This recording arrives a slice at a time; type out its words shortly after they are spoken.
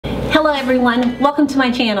Hello everyone, welcome to my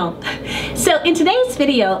channel. So in today's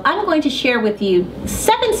video, I'm going to share with you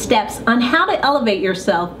 7 steps on how to elevate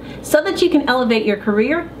yourself so that you can elevate your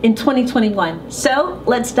career in 2021. So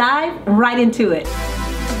let's dive right into it.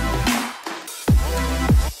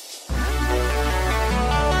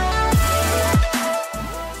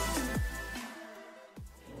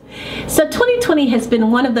 So 2020 has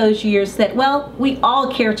been one of those years that, well, we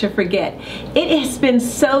all care to forget. It has been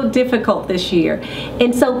so difficult this year.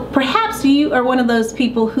 And so perhaps you are one of those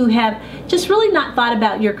people who have just really not thought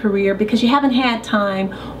about your career because you haven't had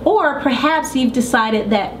time, or perhaps you've decided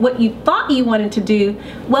that what you thought you wanted to do,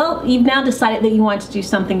 well, you've now decided that you want to do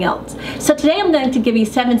something else. So today I'm going to give you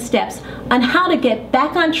 7 steps on how to get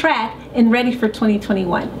back on track and ready for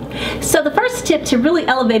 2021. So the first tip to really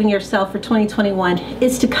elevating yourself for 2021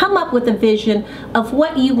 is to come up with a vision of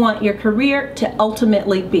what you want your career to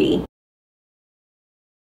ultimately be.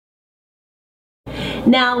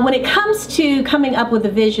 Now, when it comes to coming up with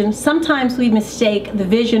a vision, sometimes we mistake the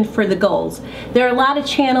vision for the goals. There are a lot of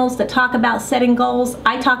channels that talk about setting goals.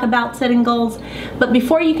 I talk about setting goals, but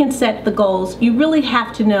before you can set the goals, you really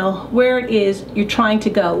have to know where it is you're trying to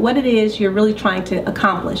go, what it is you're really trying to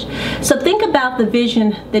accomplish. So think about the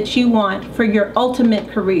vision that you want for your ultimate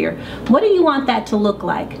career. What do you want that to look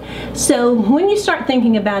like? So when you start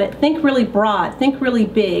thinking about it, think really broad, think really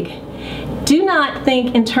big. Do not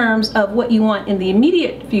think in terms of what you want in the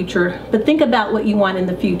immediate future, but think about what you want in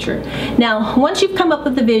the future. Now, once you've come up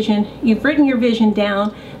with the vision, you've written your vision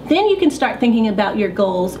down, then you can start thinking about your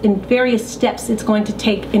goals and various steps it's going to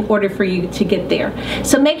take in order for you to get there.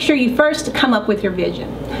 So make sure you first come up with your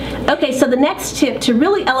vision. Okay, so the next tip to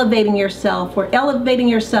really elevating yourself, or elevating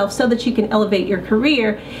yourself so that you can elevate your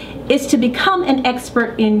career, is to become an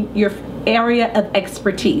expert in your area of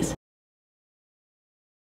expertise.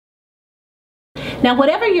 Now,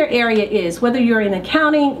 whatever your area is, whether you're in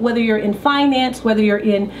accounting, whether you're in finance, whether you're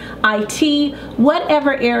in IT,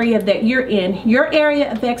 whatever area that you're in, your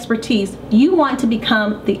area of expertise, you want to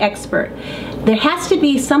become the expert. There has to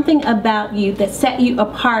be something about you that set you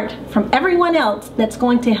apart from everyone else that's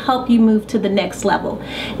going to help you move to the next level.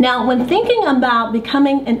 Now, when thinking about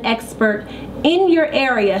becoming an expert in your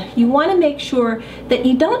area, you want to make sure that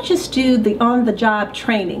you don't just do the on-the-job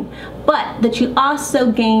training, but that you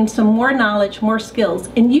also gain some more knowledge, more skills,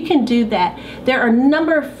 and you can do that. There are a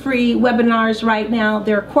number of free webinars right now.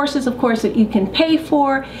 There are courses, of course, that you can pay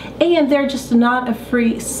for, and they're just not a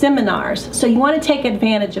free seminars. So you want to take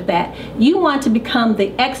advantage of that. You want to become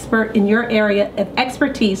the expert in your area of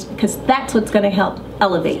expertise because that's what's going to help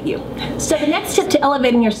elevate you. So the next tip to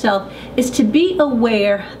elevating yourself is to be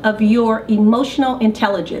aware of your emotional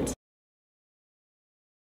intelligence.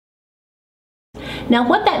 Now,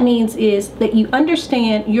 what that means is that you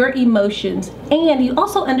understand your emotions, and you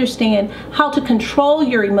also understand how to control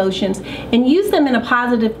your emotions and use them in a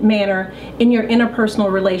positive manner in your interpersonal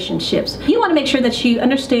relationships. You want to make sure that you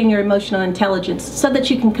understand your emotional intelligence so that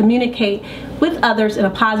you can communicate with others in a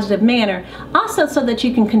positive manner, also so that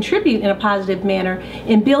you can contribute in a positive manner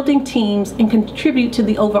in building teams and contribute to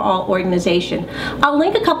the overall organization. I'll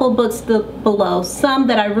link a couple of books below, some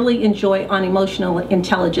that I really enjoy on emotional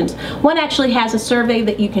intelligence. One actually has a survey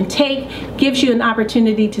that you can take, gives you an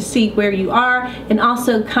opportunity to see where you are, and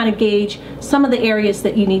also kind of gauge some of the areas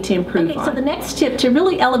that you need to improve on. So the next tip to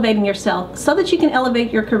really elevating yourself so that you can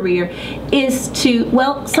elevate your career is to,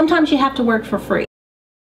 well, sometimes you have to work for free.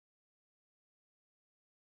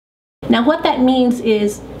 Now, what that means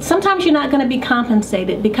is sometimes you're not going to be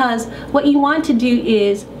compensated, because what you want to do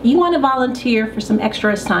is you want to volunteer for some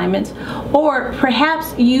extra assignments, or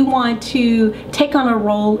perhaps you want to take on a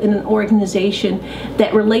role in an organization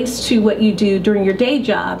that relates to what you do during your day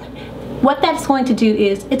job. What that's going to do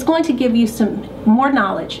is it's going to give you some more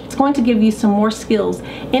knowledge. It's going to give you some more skills.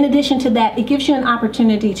 In addition to that, it gives you an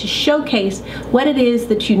opportunity to showcase what it is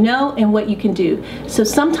that you know and what you can do. So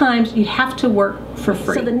sometimes you have to work for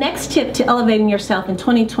free. So the next tip to elevating yourself in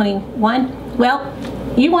 2021, well,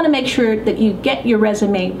 you want to make sure that you get your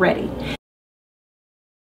resume ready.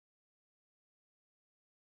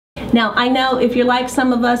 Now, I know if you're like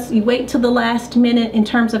some of us, you wait till the last minute in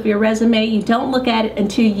terms of your resume. You don't look at it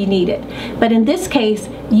until you need it. But in this case,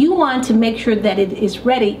 you want to make sure that it is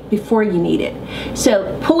ready before you need it.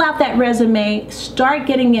 So pull out that resume, start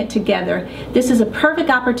getting it together. This is a perfect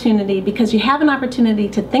opportunity because you have an opportunity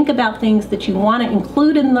to think about things that you want to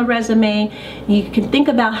include in the resume. You can think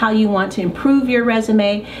about how you want to improve your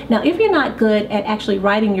resume. Now, if you're not good at actually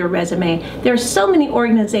writing your resume, there are so many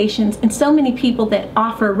organizations and so many people that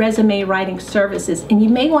offer resume writing services, and you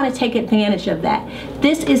may want to take advantage of that.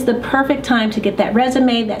 This is the perfect time to get that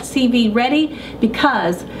resume, that CV ready,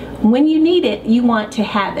 because When you need it, you want to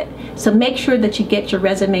have it. So make sure that you get your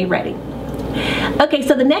resume ready. Okay,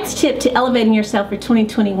 so the next tip to elevating yourself for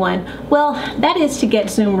 2021, well, that is to get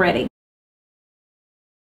Zoom ready.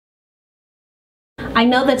 I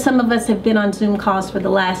know that some of us have been on Zoom calls for the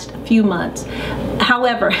last few months.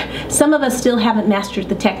 However, some of us still haven't mastered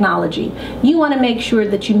the technology. You want to make sure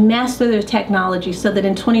that you master the technology so that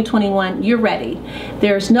in 2021 you're ready.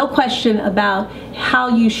 There's no question about how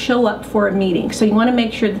you show up for a meeting. So you want to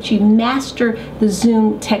make sure that you master the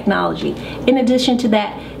Zoom technology. In addition to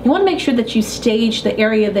that, you want to make sure that you stage the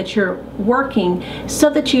area that you're working so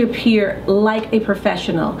that you appear like a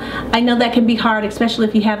professional. I know that can be hard, especially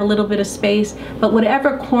if you have a little bit of space, but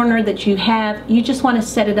whatever corner that you have, you just want to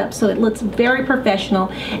set it up so it looks very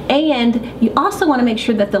professional. And you also want to make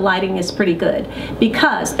sure that the lighting is pretty good,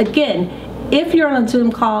 because again, if you're on a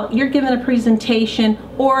Zoom call, you're giving a presentation,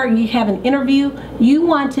 or you have an interview, you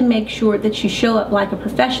want to make sure that you show up like a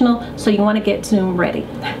professional, so you want to get Zoom ready.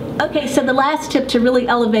 Okay, so the last tip to really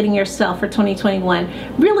elevating yourself for 2021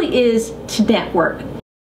 really is to network.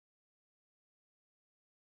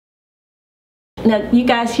 Now, you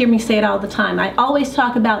guys hear me say it all the time. I always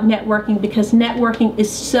talk about networking because networking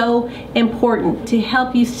is so important to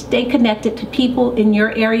help you stay connected to people in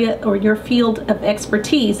your area or your field of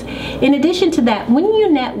expertise. In addition to that, when you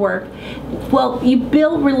network, well, you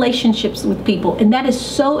build relationships with people, and that is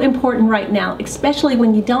so important right now, especially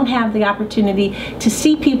when you don't have the opportunity to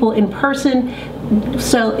see people in person.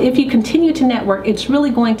 So if you continue to network, it's really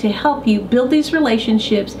going to help you build these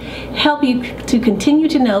relationships, help you to continue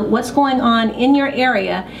to know what's going on in your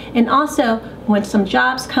area, and also when some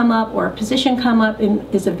jobs come up or a position come up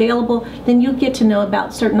and is available, then you'll get to know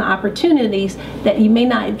about certain opportunities that you may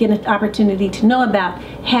not get an opportunity to know about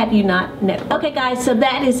had you not networked. Okay guys, so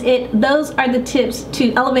that is it. Those are the tips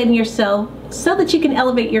to elevating yourself so that you can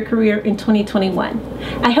elevate your career in 2021.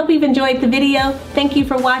 I hope you've enjoyed the video. Thank you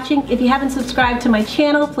for watching. If you haven't subscribed to my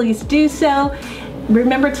channel, please do so.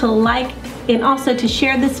 Remember to like and also to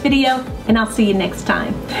share this video, and I'll see you next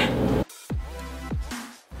time.